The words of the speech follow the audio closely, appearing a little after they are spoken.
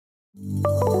Now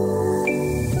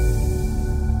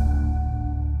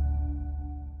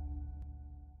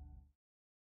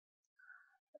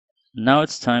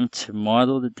it's time to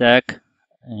model the deck,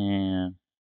 and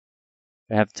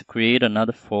I have to create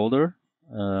another folder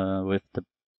with the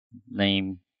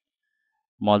name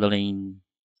modeling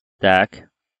deck,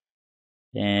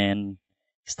 and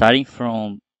starting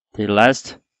from the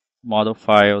last model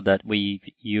file that we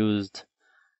used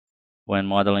when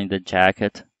modeling the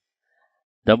jacket,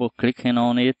 double clicking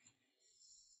on it,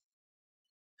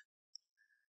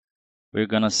 we're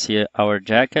gonna see our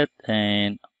jacket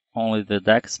and only the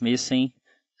deck is missing.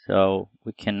 So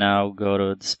we can now go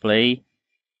to display,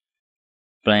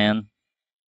 plan,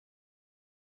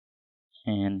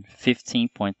 and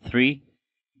 15.3,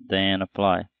 then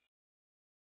apply.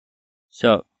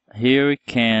 So here we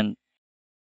can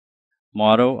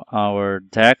model our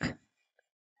deck.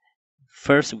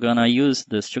 First, we're gonna use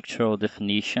the structural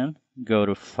definition. Go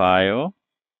to File,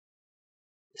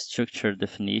 Structure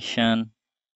Definition,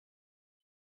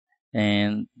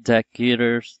 and Deck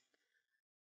Gitters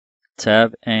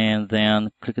tab, and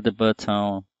then click the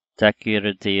button Deck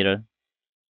Gitter Data.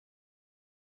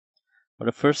 For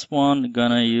the first one, we're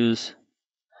gonna use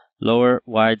lower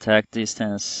Y deck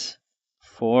distance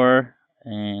 4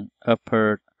 and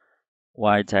upper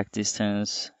Y deck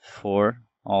distance 4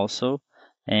 also,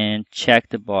 and check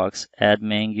the box Add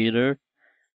Main Gitter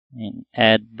and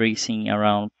add bracing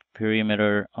around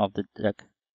perimeter of the deck,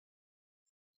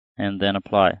 and then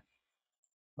apply.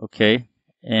 Okay,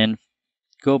 and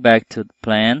go back to the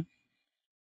plan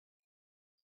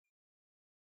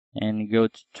and go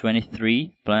to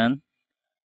 23 plan,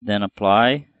 then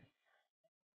apply,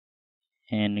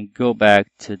 and go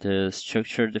back to the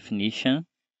structure definition,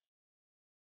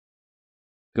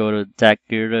 go to deck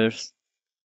girders,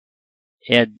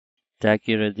 add deck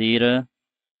girder data,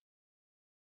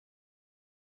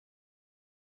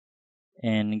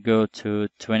 and go to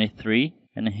 23,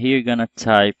 and here you're gonna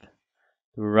type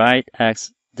right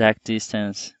X deck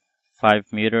distance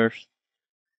 5 meters,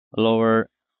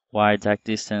 lower Y deck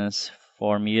distance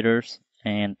 4 meters,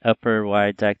 and upper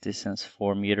Y deck distance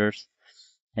 4 meters,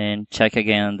 and check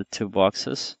again the two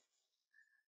boxes,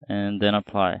 and then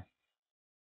apply.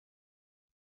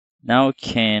 Now we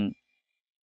can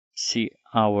see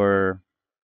our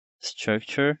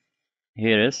structure.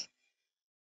 Here it is.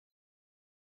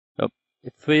 So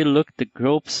if we look at the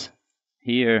groups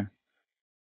here,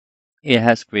 it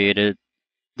has created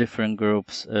different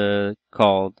groups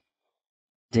called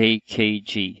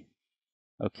DKG.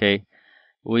 Okay,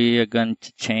 we are going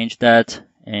to change that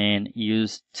and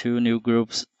use two new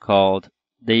groups called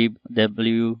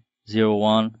W01,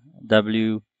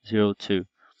 W02.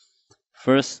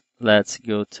 First, let's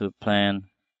go to plan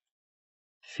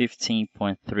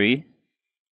 15.3,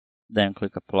 then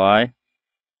click apply.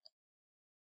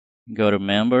 Go to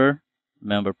member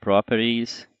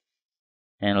properties,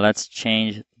 and let's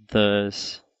change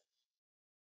this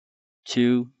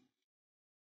two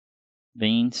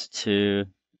beans to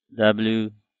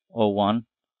W01,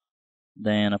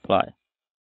 then apply.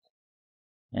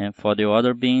 And for the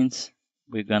other beans,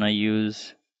 we're gonna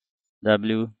use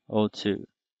W02.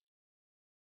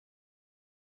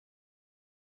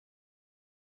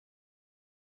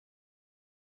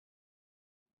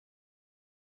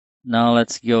 Now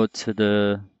let's go to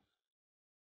the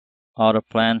auto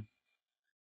plan.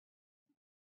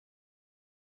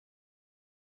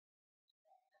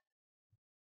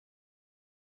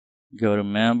 Go to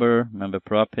member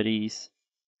properties.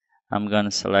 I'm gonna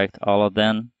select all of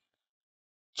them,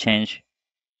 change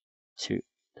to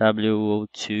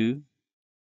W02,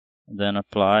 then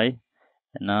apply.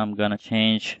 And now I'm gonna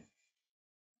change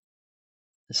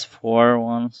these 4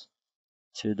 ones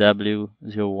to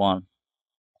W01,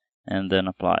 and then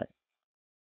apply.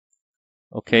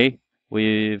 Okay,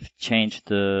 we've changed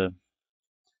the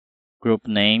group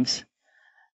names.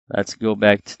 Let's go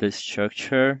back to the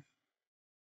structure.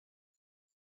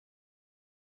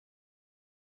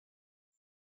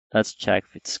 Let's check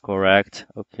if it's correct.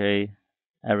 Okay,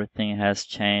 everything has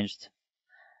changed.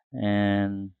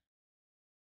 And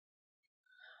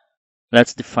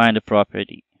let's define the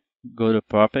property. Go to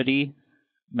property,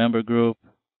 member group,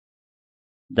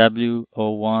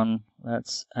 W01,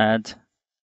 let's add.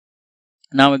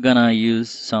 Now we're gonna use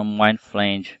some wine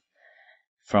flange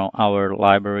from our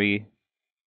library.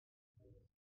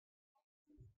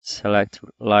 Select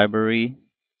library,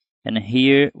 and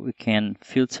here we can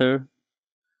filter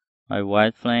my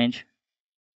white flange,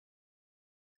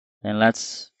 and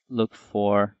let's look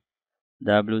for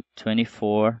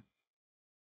W24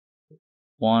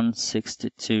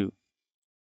 162,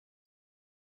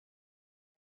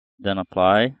 then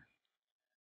apply,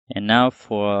 And now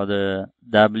for the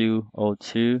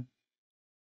WO2,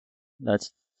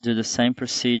 let's do the same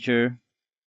procedure.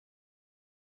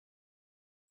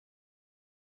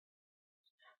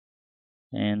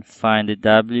 And find the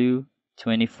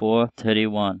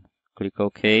W2431. Click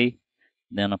OK,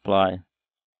 then apply.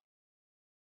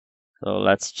 So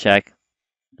let's check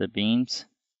the beams.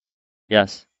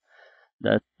 Yes,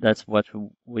 that's what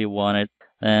we wanted.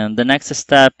 And the next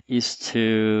step is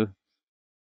to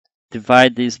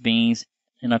divide these beams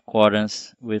in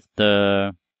accordance with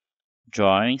the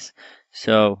drawings.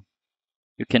 So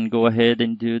you can go ahead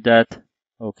and do that.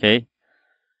 Okay.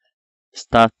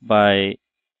 Start by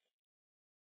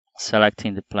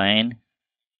selecting the plane.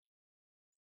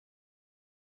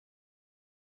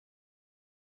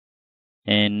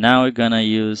 And now we're gonna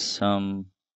use some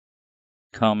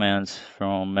commands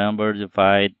from member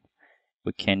divide.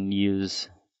 We can use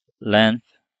length,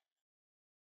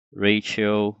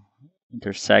 ratio,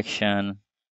 intersection.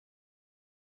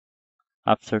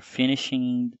 After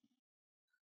finishing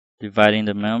dividing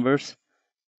the members,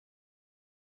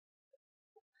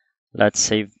 let's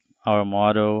save our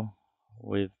model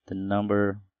with the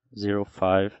number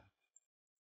 05.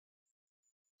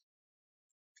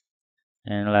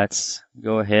 And let's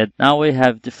go ahead. Now we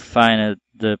have defined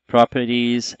the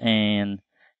properties and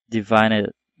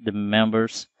divided the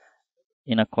members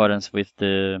in accordance with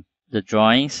the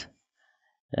drawings.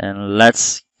 And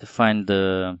let's define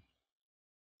the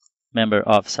member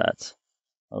offsets.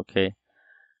 Okay.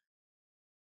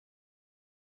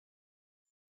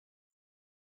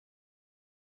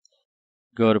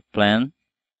 Go to plan.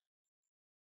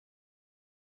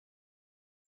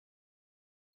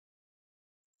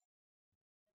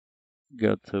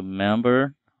 Go to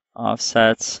member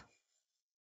offsets,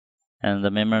 and the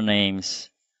member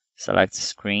names, select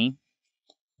screen,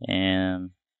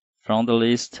 and from the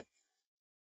list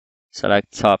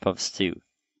select top of steel,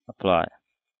 apply.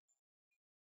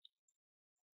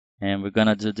 And we're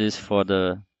gonna do this for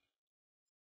the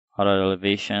auto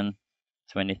elevation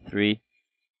 23.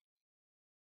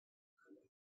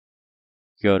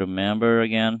 Go to member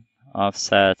again,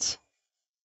 offsets,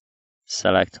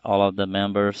 select all of the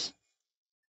members,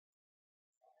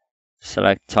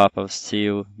 select top of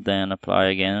steel, then apply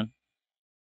again.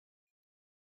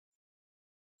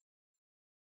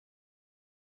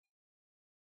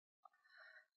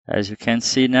 As you can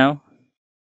see now,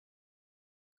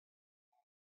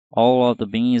 all of the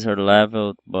beams are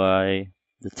leveled by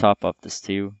the top of the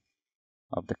steel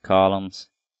of the columns.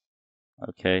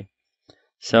 Okay,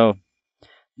 so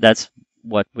that's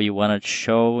what we wanted to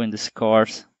show in this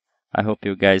course. I hope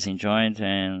you guys enjoyed,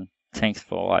 and thanks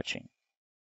for watching.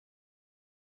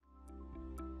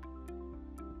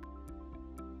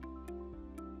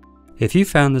 If you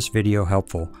found this video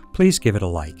helpful, please give it a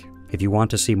like. If you want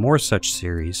to see more such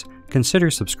series, consider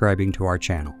subscribing to our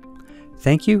channel.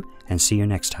 Thank you, and see you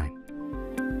next time.